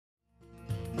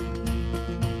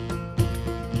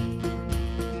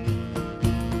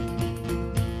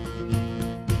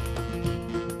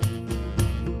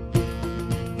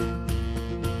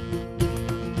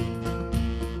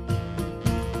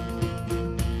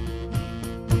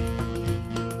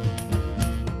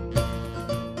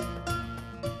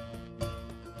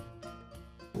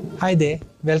Hi there,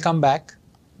 welcome back.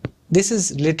 This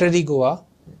is Literally Goa,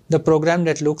 the program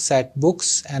that looks at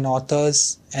books and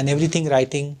authors and everything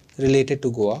writing related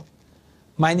to Goa.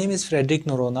 My name is Frederick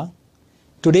Noronha.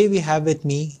 Today we have with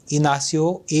me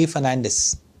Inacio A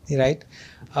Fernandes, right?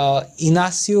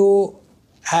 Inacio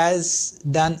has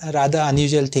done a rather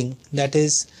unusual thing, that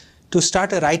is to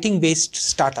start a writing-based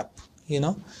startup,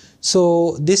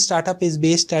 So this startup is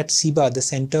based at CIBA, the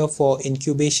Center for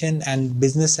Incubation and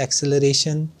Business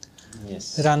Acceleration,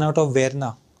 run out of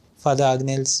Verna, Father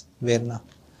Agnel's Verna.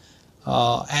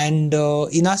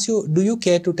 Inacio, do you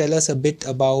care to tell us a bit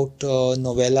about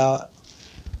Novella,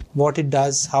 what it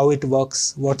does, how it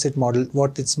works, what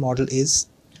its model is?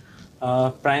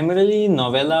 Primarily,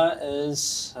 Novella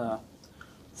is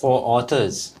for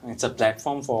authors. It's a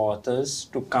platform for authors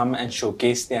to come and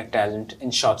showcase their talent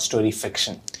in short story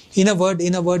fiction. In a word,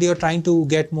 you're trying to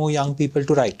get more young people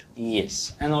to write.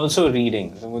 Yes, and also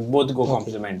reading. So both go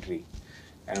complementary,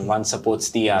 and one supports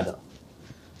the other.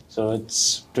 So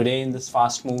it's today in this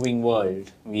fast-moving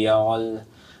world, we are all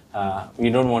we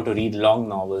don't want to read long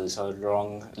novels or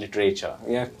long literature.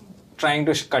 We are trying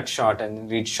to cut short and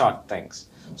read short things.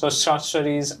 So short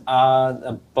stories are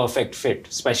a perfect fit,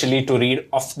 especially to read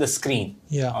off the screen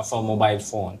of a mobile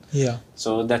phone. Yeah.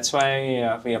 So that's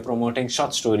why we are promoting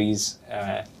short stories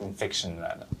in fiction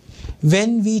rather.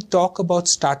 When we talk about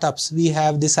startups, we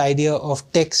have this idea of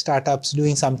tech startups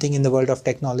doing something in the world of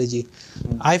technology.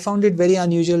 I found it very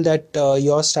unusual that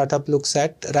your startup looks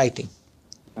at writing.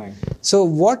 Right. So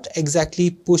what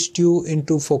exactly pushed you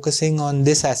into focusing on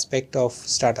this aspect of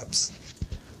startups?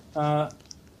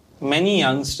 Many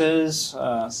youngsters,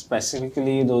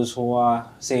 specifically those who are,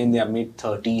 say, in their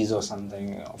mid-30s or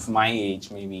something, of my age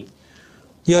maybe.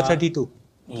 You're 32?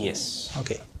 Yes.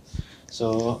 Okay.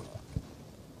 So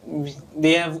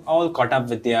they have all caught up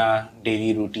with their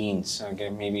daily routines, okay,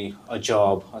 maybe a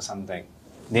job or something.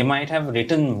 They might have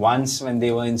written once when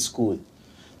they were in school,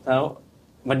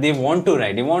 but they want to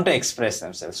write, they want to express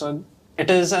themselves. So it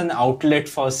is an outlet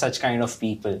for such kind of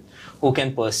people who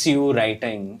can pursue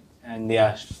writing in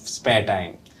their spare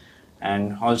time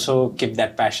and also keep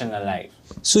that passion alive.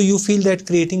 So you feel that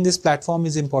creating this platform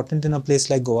is important in a place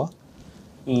like Goa?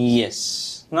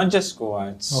 Yes, not just Goa.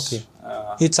 It's okay.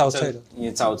 It's outside.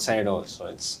 It's outside also.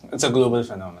 It's a global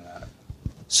phenomenon.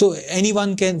 So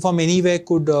anyone can from anywhere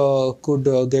could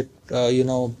get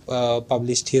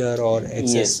published here or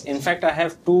access. Yes, in fact, I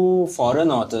have 2 foreign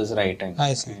authors writing.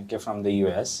 I see. Okay, from the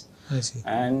US. I see.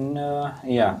 And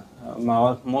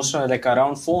most like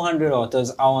around 400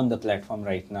 authors are on the platform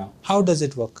right now. How does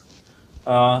it work?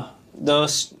 The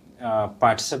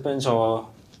participants or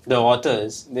the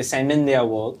authors, they send in their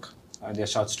work, their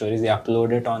short stories, they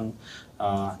upload it on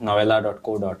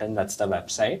novella.co.in, that's the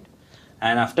website.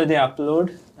 And after they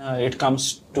upload, it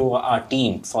comes to our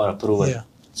team for approval. Yeah.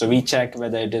 So we check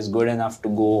whether it is good enough to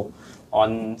go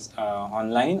on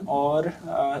online or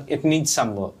it needs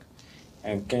some work.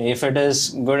 Okay. If it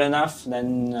is good enough,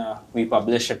 then we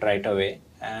publish it right away,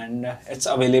 and it's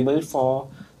available for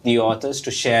the authors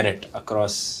to share it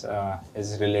across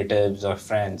his relatives or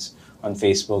friends on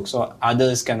Facebook, so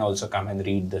others can also come and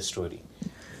read the story.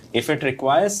 If it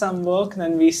requires some work,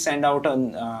 then we send out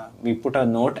we put a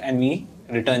note and we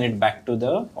return it back to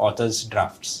the author's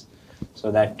drafts, so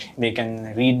that they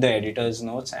can read the editor's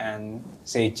notes and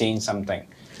say change something.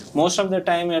 Most of the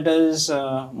time it is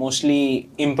mostly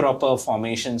improper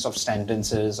formations of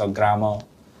sentences or grammar.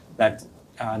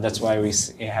 That's why we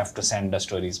have to send the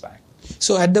stories back.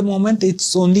 So at the moment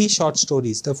it's only short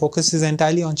stories. The focus is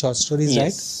entirely on short stories, right?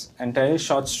 Yes, entirely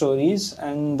short stories,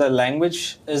 and the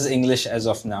language is English as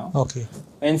of now. Okay.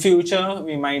 In future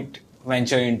we might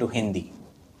venture into Hindi.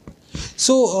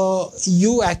 So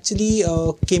you actually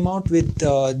came out with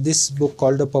this book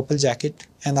called The Purple Jacket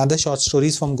and other short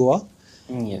stories from Goa.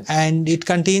 Yes. And it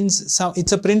contains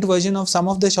it's a print version of some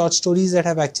of the short stories that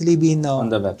have actually been on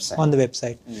the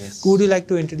website. Yes. Would you like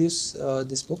to introduce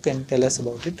this book and tell us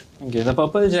about it? Okay. The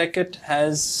Purple Jacket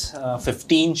has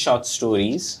 15 short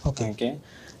stories. Okay.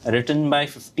 Written by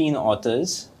 15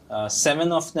 authors.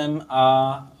 7 of them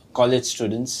are college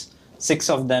students. 6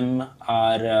 of them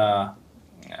are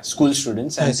school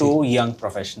students, and 2 young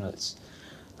professionals.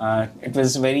 It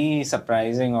was very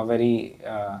surprising or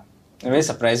very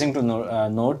surprising to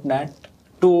note that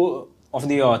 2 of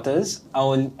the authors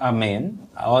are men,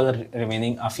 all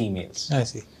remaining are females. I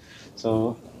see.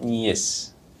 So,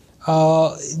 yes.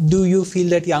 Do you feel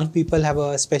that young people have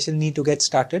a special need to get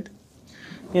started?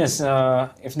 Yes,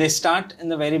 if they start in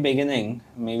the very beginning,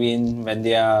 maybe when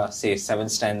they are, say, 7th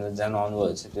standards and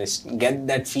onwards, if they get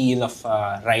that feel of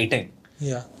writing,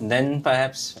 then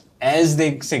perhaps as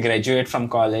they, say, graduate from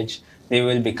college, they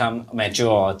will become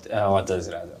mature authors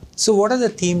rather. So what are the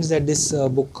themes that this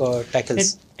book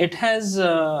tackles? It has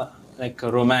like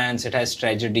romance, it has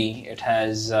tragedy, it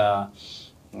has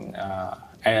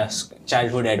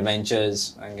childhood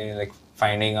adventures, okay, like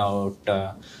finding out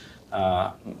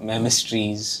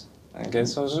mysteries. Okay,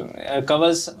 so it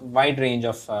covers wide range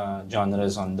of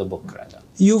genres on the book rather.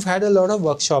 You've had a lot of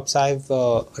workshops. I've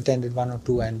attended one or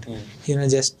two and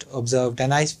just observed,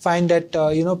 and I find that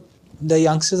the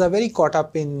youngsters are very caught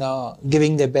up in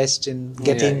giving their best in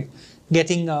getting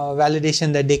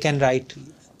validation that they can write.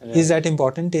 Right. Is that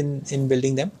important in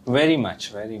building them? Very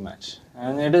much,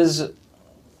 and it is.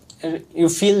 You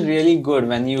feel really good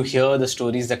when you hear the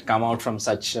stories that come out from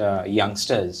such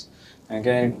youngsters.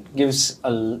 Okay,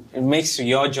 it makes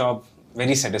your job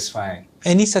very satisfying.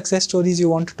 Any success stories you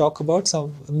want to talk about?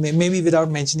 So maybe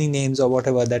without mentioning names or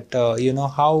whatever, that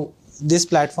how this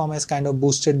platform has kind of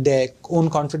boosted their own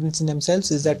confidence in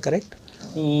themselves. Is that correct?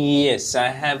 Yes, I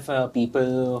have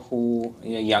people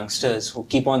youngsters who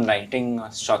keep on writing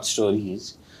short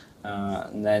stories.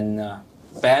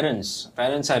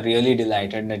 Parents are really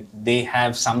delighted that they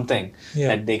have something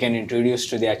that they can introduce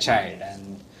to their child and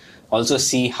also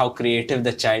see how creative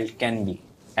the child can be.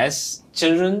 As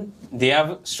children, they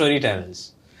are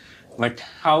storytellers, but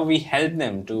how we help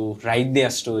them to write their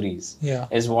stories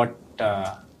is what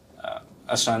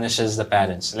astonishes the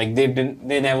parents. Like they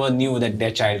never knew that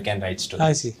their child can write stories.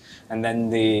 I see. And then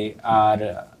they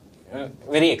are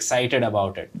very excited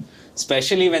about it,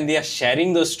 especially when they are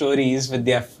sharing those stories with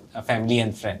their family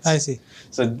and friends. I see.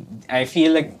 So I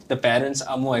feel like the parents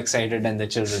are more excited than the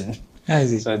children. I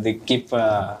see. So they keep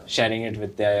sharing it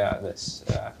with their others.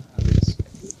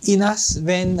 Inas,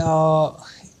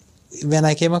 when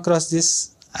I came across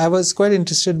this, I was quite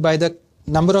interested by the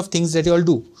number of things that you all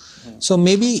do. So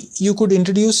maybe you could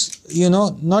introduce,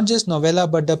 not just Novella,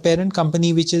 but the parent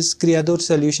company, which is Creador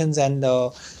Solutions, and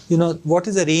what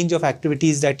is the range of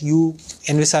activities that you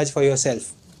envisage for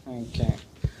yourself? Okay.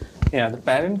 Yeah, the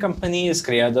parent company is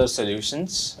Creador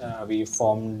Solutions. We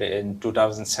formed in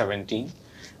 2017.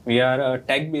 We are a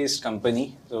tech-based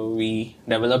company, so we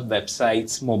develop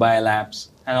websites, mobile apps,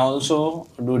 and also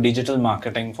do digital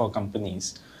marketing for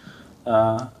companies.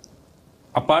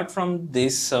 Apart from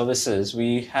these services,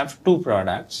 we have two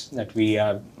products that we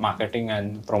are marketing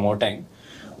and promoting.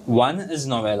 One is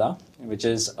Novella, which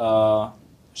is a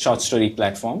short story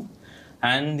platform,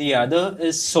 and the other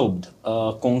is Sobd,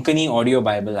 a Konkani audio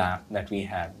Bible app that we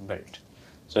have built.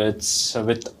 So it's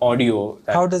with audio.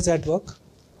 How does that work?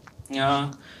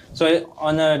 So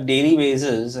on a daily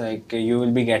basis, like you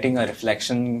will be getting a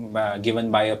reflection given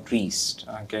by a priest,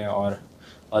 okay, or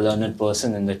a learned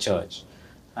person in the church,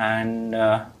 and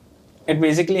it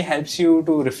basically helps you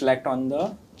to reflect on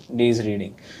the day's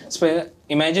reading. So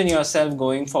imagine yourself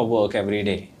going for work every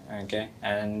day, okay,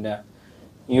 and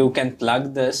you can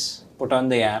plug this, put on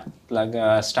the app,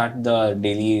 start the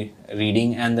daily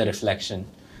reading and the reflection,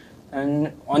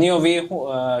 and on your way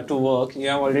to work, you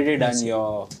have already done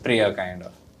your prayer kind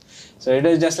of. So it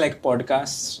is just like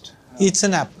podcast. It's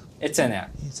an app. It's an app.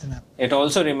 It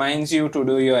also reminds you to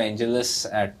do your Angelus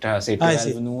at say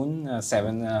 12 noon,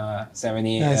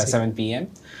 7 p.m.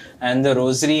 and the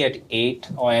Rosary at 8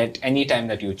 or at any time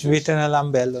that you choose. With an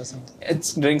alarm bell or something.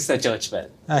 It rings the church bell.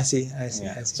 I see.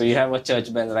 So you have a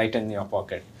church bell right in your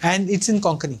pocket. And it's in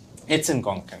Konkani. It's in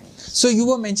Konkani. So you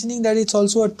were mentioning that it's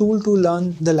also a tool to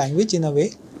learn the language in a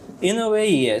way? In a way,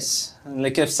 yes.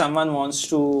 Like if someone wants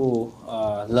to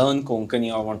learn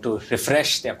Konkani or want to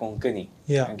refresh their Konkani,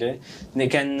 okay, they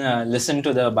can listen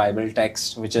to the Bible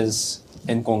text, which is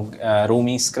in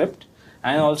Rumi script,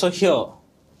 and also hear.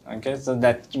 Okay, so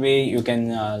that way you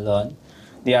can learn.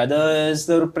 The other is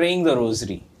praying the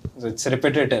Rosary. So it's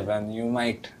repetitive, and you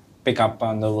might pick up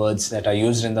on the words that are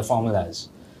used in the formulas.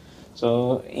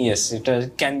 So yes, it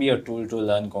can be a tool to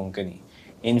learn Konkani.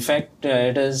 In fact,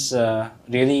 it is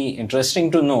really interesting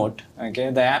to note,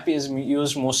 okay, the app is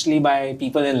used mostly by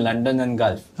people in London and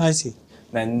Gulf. I see.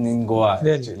 Than in Goa,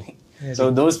 actually. Really?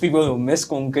 So those people who miss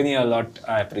Konkani a lot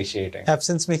are appreciating.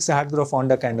 Absence makes the heart grow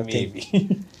fonder kind of Maybe.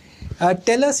 thing.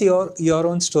 Tell us your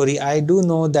own story. I do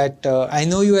know that, I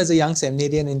know you as a young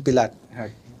seminarian in Pilar.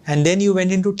 Okay. And then you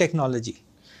went into technology.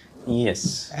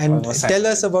 Yes. And tell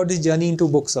us about this journey into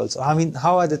books also. I mean,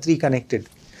 how are the three connected?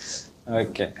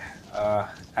 Okay.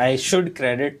 I should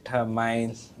credit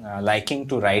my liking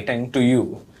to writing to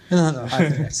you. No.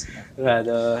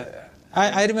 Rather,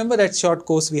 I remember that short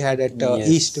course we had at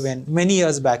East many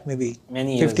years back, maybe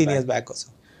 15 years back or so.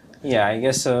 Yeah, I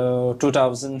guess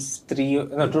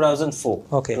 2004.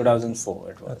 Okay.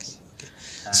 2004 it was. Okay.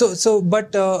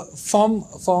 But from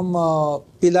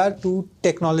pillar to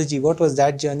technology, what was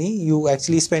that journey? You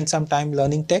actually spent some time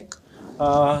learning tech?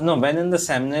 No, when in the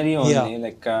seminary only, Yeah.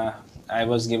 like I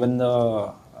was given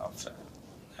the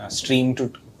stream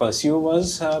to pursue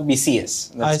was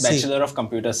BCS, I that's see. Bachelor of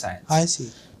Computer Science. I see.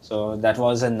 So that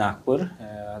was in Nagpur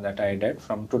that I did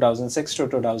from 2006 to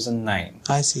 2009.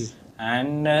 I see.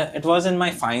 And it was in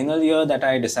my final year that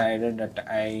I decided that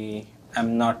I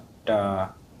am not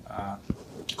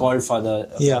called for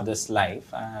for this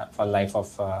life, for life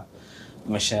of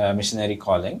missionary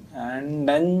calling. And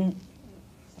then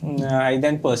I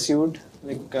then pursued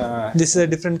like this is a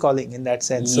different calling in that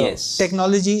sense. Yes. So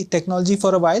technology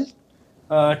for a while.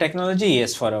 Technology,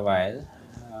 yes, for a while.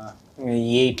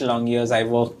 8 long years I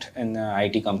worked in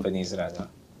IT companies rather.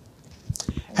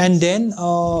 And then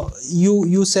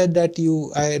you said that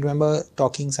I remember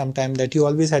talking sometime that you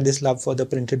always had this love for the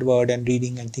printed word and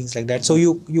reading and things like that. So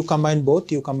you combine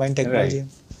both. You combine technology. Right.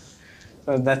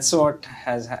 So that's what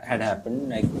had happened.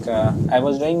 Like I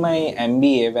was doing my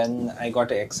MBA when I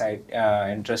got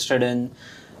interested in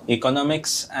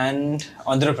economics and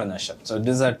entrepreneurship. So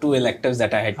these are two electives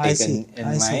that I had taken in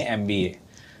my MBA.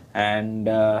 And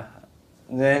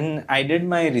then I did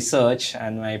my research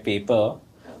and my paper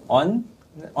on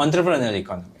entrepreneurial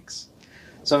economics.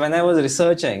 So when I was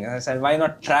researching, I said, why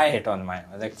not try it on my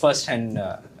own, like first-hand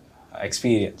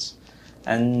experience.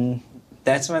 And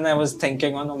that's when I was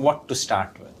thinking on what to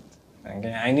start with.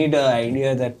 Okay, I need an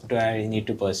idea that I need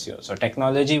to pursue. So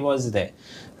technology was there.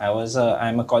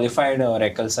 I'm a qualified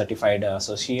Oracle certified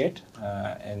associate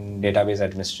in database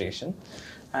administration,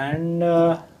 and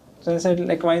so I said,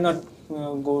 like, why not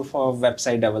go for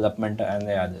website development and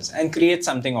the others and create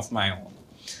something of my own.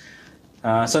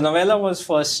 So novella was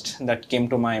first that came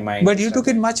to my mind. But you took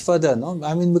it much further, no?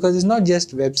 I mean, because it's not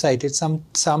just website. It's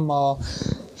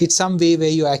some way where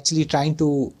you're actually trying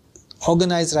to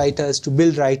organize writers, to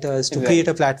build writers, to create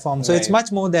a platform. So it's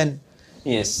much more than.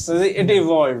 Yes, so it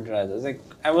evolved rather. Like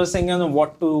I was thinking on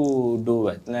what to do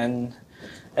with, and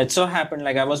it so happened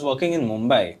like I was working in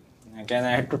Mumbai. Again,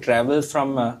 I had to travel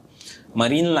from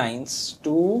Marine Lines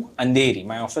to Andheri.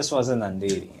 My office was in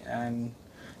Andheri, and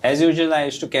as usual, I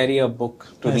used to carry a book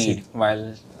to read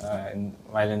while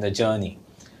in the journey,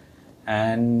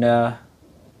 and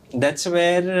that's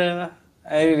where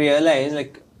I realized,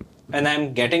 like, when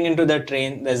I'm getting into the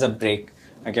train, there's a break.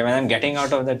 Okay, when I'm getting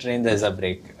out of the train, there's a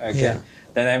break. Okay,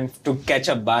 then I'm to catch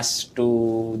a bus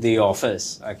to the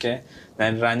office. Okay,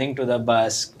 then running to the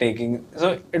bus,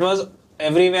 so it was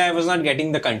everywhere. I was not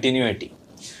getting the continuity,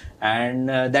 and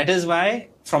that is why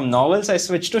from novels I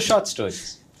switched to short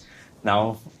stories.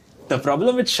 Now, the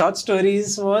problem with short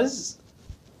stories was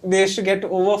they used to get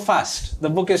over fast. The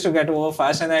book used to get over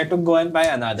fast, and I had to go and buy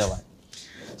another one.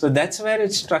 So that's where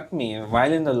it struck me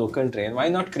while in the local train. Why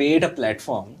not create a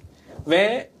platform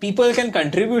where people can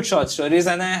contribute short stories,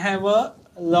 and I have a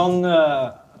long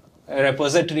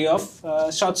repository of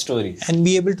short stories. And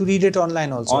be able to read it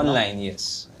online also. Online, no?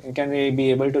 Yes. You can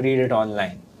be able to read it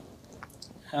online.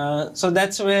 So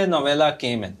that's where novella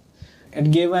came in. It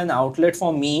gave an outlet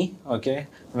for me, okay,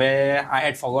 where I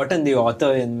had forgotten the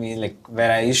author in me, like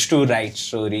where I used to write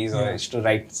stories or I used to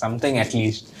write something at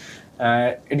least.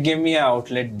 It gave me an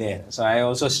outlet there. So I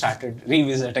also started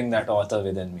revisiting that author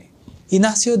within me.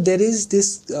 Inacio, there is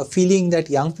this feeling that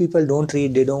young people don't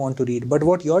read, they don't want to read. But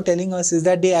what you're telling us is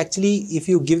that they actually, if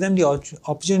you give them the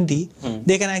opportunity,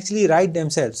 they can actually write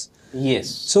themselves. Yes.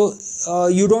 So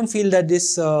you don't feel that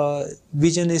this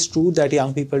vision is true, that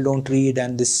young people don't read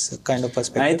and this kind of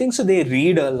perspective? I think so. They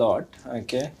read a lot.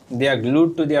 Okay, they are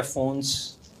glued to their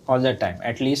phones all the time.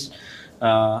 At least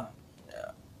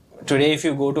today, if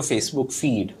you go to Facebook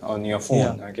feed on your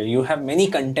phone, okay, you have many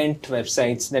content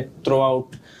websites that throw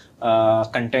out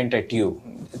content at you.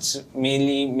 It's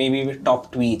mainly maybe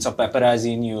top tweets or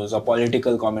paparazzi news or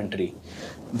political commentary.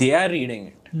 They are reading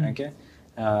it. Okay.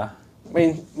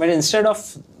 But instead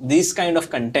of this kind of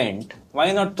content,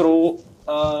 why not throw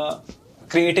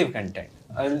creative content,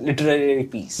 a literary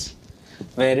piece,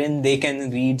 wherein they can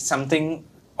read something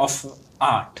of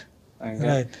art. Okay?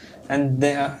 Right. And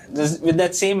with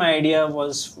that same idea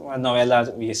was a novella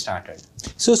we started.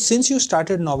 So since you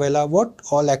started novella, what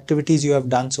all activities you have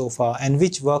done so far and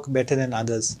which work better than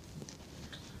others?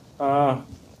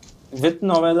 With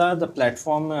novella, the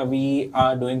platform, we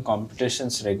are doing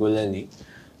competitions regularly.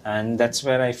 And that's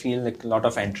where I feel like a lot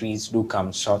of entries do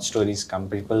come, short stories come,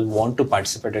 people want to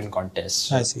participate in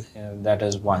contests. I see. That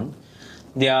is one.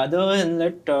 The other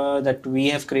inlet that we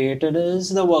have created is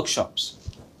the workshops.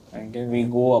 Okay, we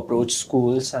go approach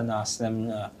schools and ask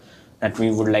them that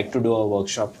we would like to do a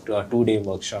workshop, a 2-day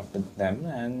workshop with them,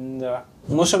 and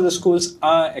most of the schools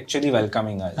are actually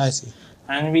welcoming us. I see.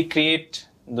 And we create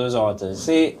those authors.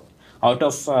 Say, out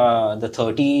of the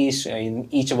 30 in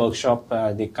each workshop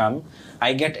they come,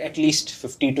 I get at least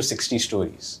 50 to 60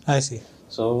 stories. I see.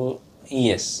 So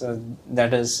yes,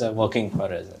 that is working for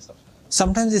us as of.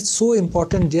 Sometimes it's so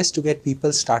important just to get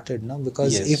people started, no?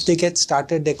 Because Yes. if they get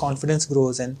started, their confidence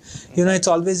grows. And it's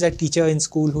always that teacher in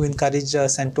school who encouraged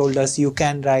us and told us, you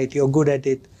can write, you're good at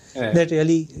it. Right. That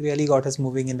really got us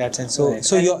moving in that sense. So Right.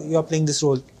 so And- you're playing this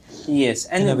role. Yes,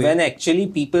 In a and way. when actually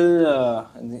people,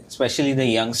 especially the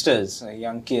youngsters,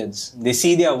 young kids, they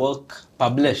see their work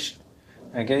published,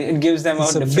 okay, it gives them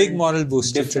It's a different, big moral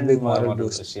boost. It's a different big moral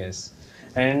boost. Yes,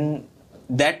 and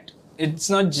that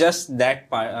it's not just that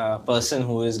person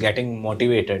who is getting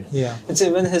motivated. Yeah. It's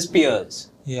even his peers.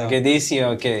 Yeah. Okay, they see,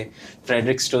 okay,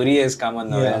 Frederick's story has come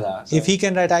on novella. So If he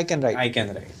can write, I can write. I can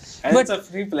write. And But- it's a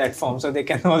free platform, so they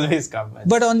can always come.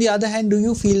 But on the other hand, do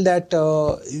you feel that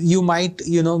you might,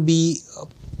 be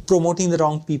promoting the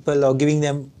wrong people or giving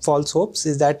them false hopes?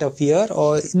 Is that a fear,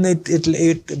 or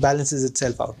it balances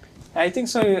itself out? I think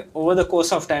so. Over the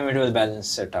course of time, it will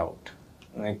balance it out.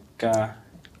 Like,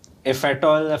 if at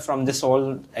all, from this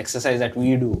whole exercise that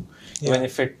we do, even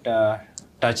if it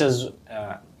touches,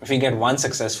 if we get one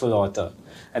successful author,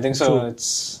 I think so. True.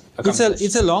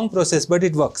 It's a long process, but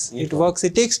it works. It works.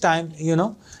 It takes time,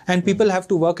 and people have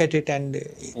to work at it, and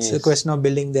it's a Yes. question of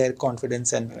building their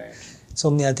confidence and Right. so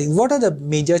many other things. What are the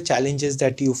major challenges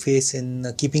that you face in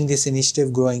keeping this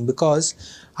initiative growing? Because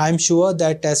I'm sure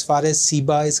that as far as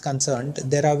SIBA is concerned,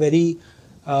 there are very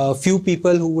few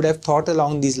people who would have thought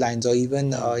along these lines or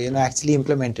even actually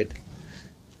implemented.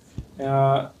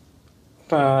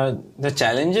 The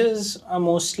challenges are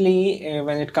mostly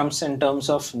when it comes in terms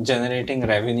of generating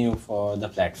revenue for the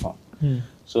platform.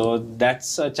 So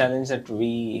that's a challenge that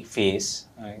we face.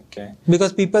 Okay.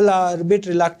 Because people are a bit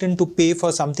reluctant to pay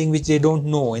for something which they don't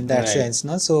know in that Right. sense,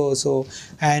 no? So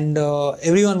and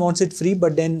everyone wants it free,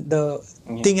 but then the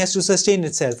thing has to sustain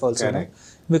itself also, no? Correct.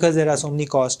 Because there are so many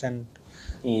costs and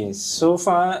Yes. So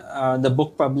far, the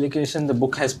book publication, the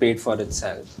book has paid for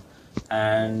itself.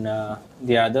 And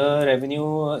the other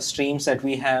revenue streams that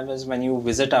we have is when you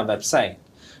visit our website,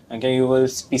 okay, you will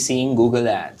be seeing Google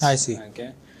ads. I see. Okay.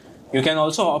 You can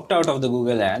also opt out of the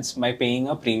Google ads by paying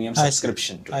a premium I see.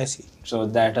 subscription to I it. see. So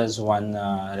that is one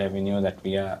revenue that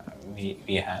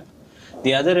we have.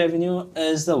 The other revenue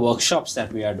is the workshops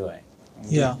that we are doing.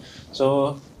 Okay? Yeah.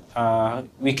 So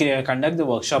we conduct the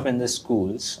workshop in the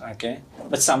schools, okay,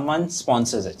 but someone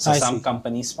sponsors it. So I some see.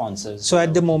 company sponsors. So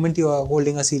at the moment you are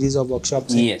holding a series of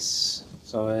workshops, Yes.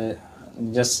 So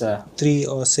just 3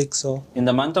 or 6 or in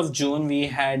the month of June, we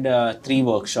had 3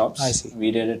 workshops. I see.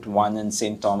 We did it one in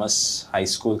St. Thomas High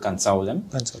School, Kansaulam.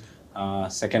 console.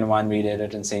 Second one, we did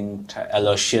it in St.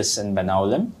 Aloysius in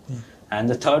Benaulim. And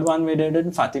the third one, we did it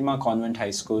in Fatima Convent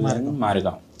High School in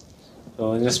Margao.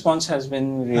 So the response has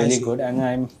been really see. good, and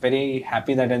I'm very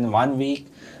happy that in 1 week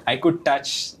I could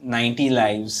touch 90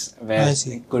 lives where I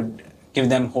see. I could give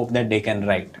them hope that they can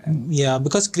write. Yeah,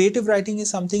 because creative writing is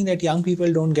something that young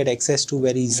people don't get access to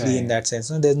very easily in Right. that sense.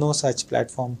 No? There's no such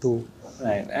platform to.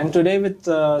 Right, and today with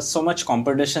so much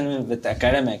competition with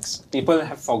academics, people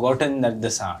have forgotten that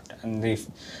this art, and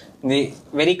they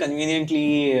very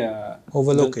conveniently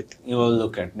Overlook it.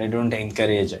 Overlook it. They don't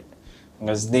encourage it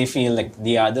because they feel like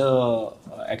the other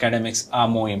academics are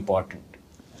more important.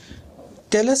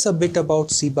 Tell us a bit about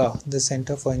SIBA, the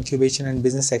Center for Incubation and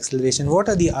Business Acceleration. What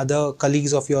are the other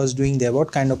colleagues of yours doing there?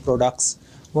 What kind of products,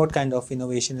 what kind of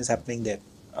innovation is happening there?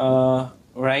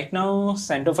 Right now,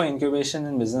 Center for Incubation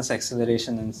and Business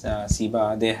Acceleration in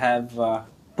SIBA, they have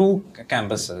 2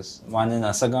 campuses, one in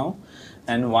Asagaon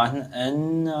and one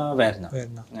in Verna.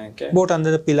 Verna. Okay. Both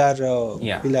under the Pillar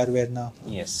Yeah. Pillar Verna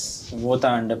Yes, both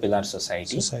are under Pillar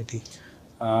Society. Society.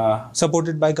 Uh,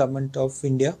 Supported by Government of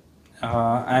India.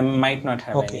 I might not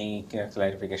have Okay. any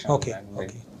clarification Okay, on that.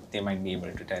 okay. They might be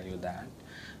able to tell you that.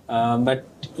 But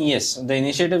yes, the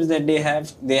initiatives that they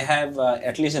have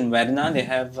at least in Verna, they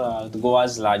have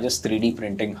Goa's largest 3D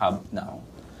printing hub now,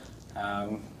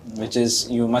 which is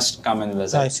you must come and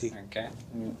visit. I see. Okay,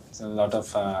 it's a lot of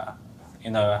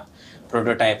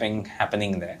prototyping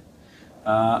happening there.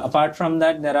 Apart from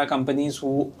that, there are companies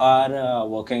who are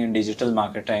working in digital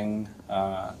marketing,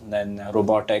 then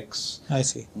robotics, I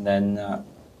see. then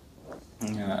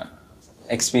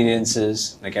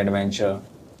experiences like adventure.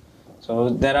 So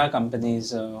there are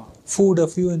companies. Food, a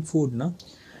few in food, no?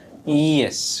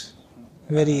 Yes,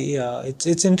 Very, yeah.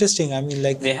 It's interesting. I mean,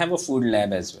 like they have a food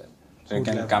lab as well, so you Food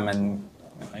can lab. come and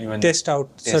even test out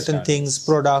Test certain out, things, yes.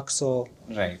 products or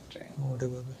right.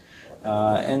 whatever.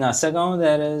 In Asagaon,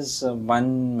 there is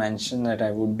one mention that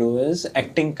I would do is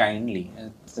Acting Kindly.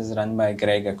 It is run by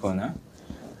Greg Acona.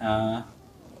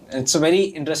 It's a very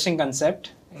interesting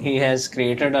concept. He has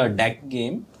created a deck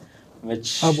game,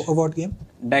 which A what game?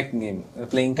 deck game,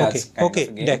 playing cards Okay, kind okay, of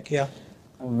a game, deck, yeah.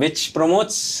 which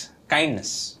promotes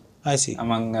kindness I see.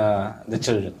 among the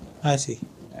children. I see.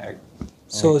 Uh,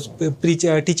 So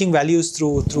teaching values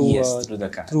through Yes, through the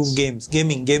cards. through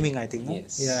gaming. I think. No?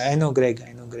 Yes. Yeah, I know Greg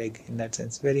in that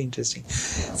sense. Very interesting.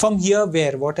 From here,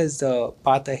 what is the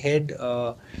path ahead?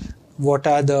 What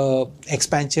are the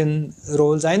expansion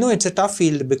roles? I know it's a tough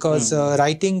field because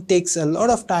writing takes a lot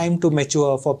of time to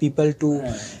mature for people to,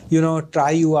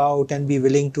 try you out and be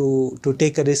willing to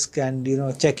take a risk and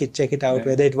check it out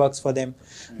whether it works for them.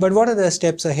 But what are the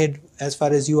steps ahead as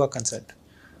far as you are concerned?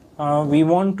 We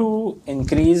want to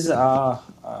increase our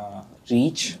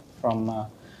reach from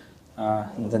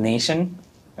the nation,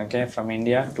 from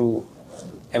India to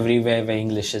everywhere where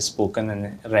English is spoken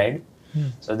and read.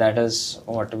 So that is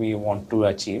what we want to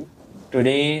achieve.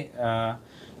 Today,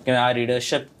 our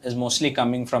readership is mostly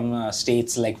coming from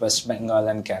states like West Bengal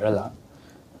and Kerala.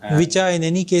 Which are in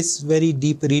any case very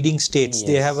deep reading states. Yes.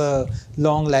 They have a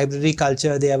long library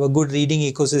culture, they have a good reading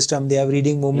ecosystem, they have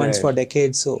reading movements for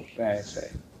decades. So Right.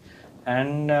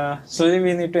 And slowly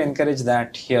we need to encourage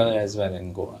that here as well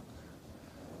in Goa.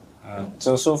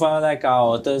 So far, like our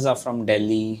authors are from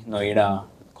Delhi, Noida,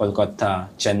 Kolkata,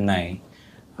 Chennai,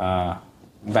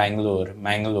 Bangalore,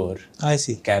 Mangalore, I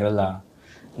see. Kerala,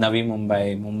 Navi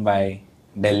Mumbai,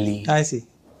 Delhi, I see.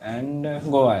 and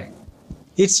Goa.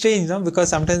 It's strange, no? Because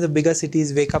sometimes the bigger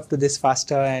cities wake up to this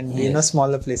faster and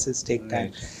smaller places take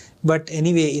time. But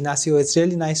anyway, Inacio, it's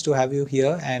really nice to have you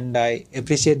here and I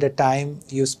appreciate the time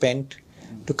you spent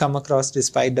to come across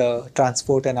despite the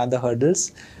transport and other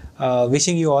hurdles.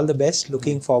 Wishing you all the best.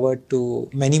 Looking forward to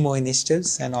many more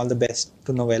initiatives and all the best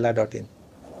to novella.in.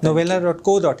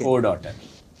 Novella.co.in.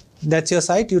 That's your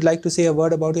site. You'd like to say a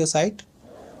word about your site?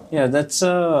 Yeah, that's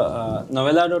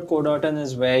novella.co.in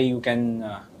is where you can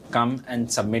come and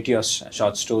submit your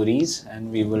short stories and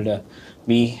we will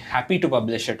be happy to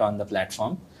publish it on the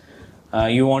platform.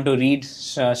 You want to read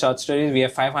short stories? We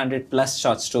have 500 plus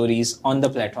short stories on the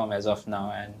platform as of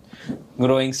now and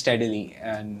growing steadily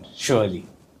and surely.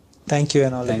 Thank you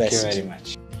and all the best. Thank you very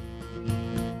much.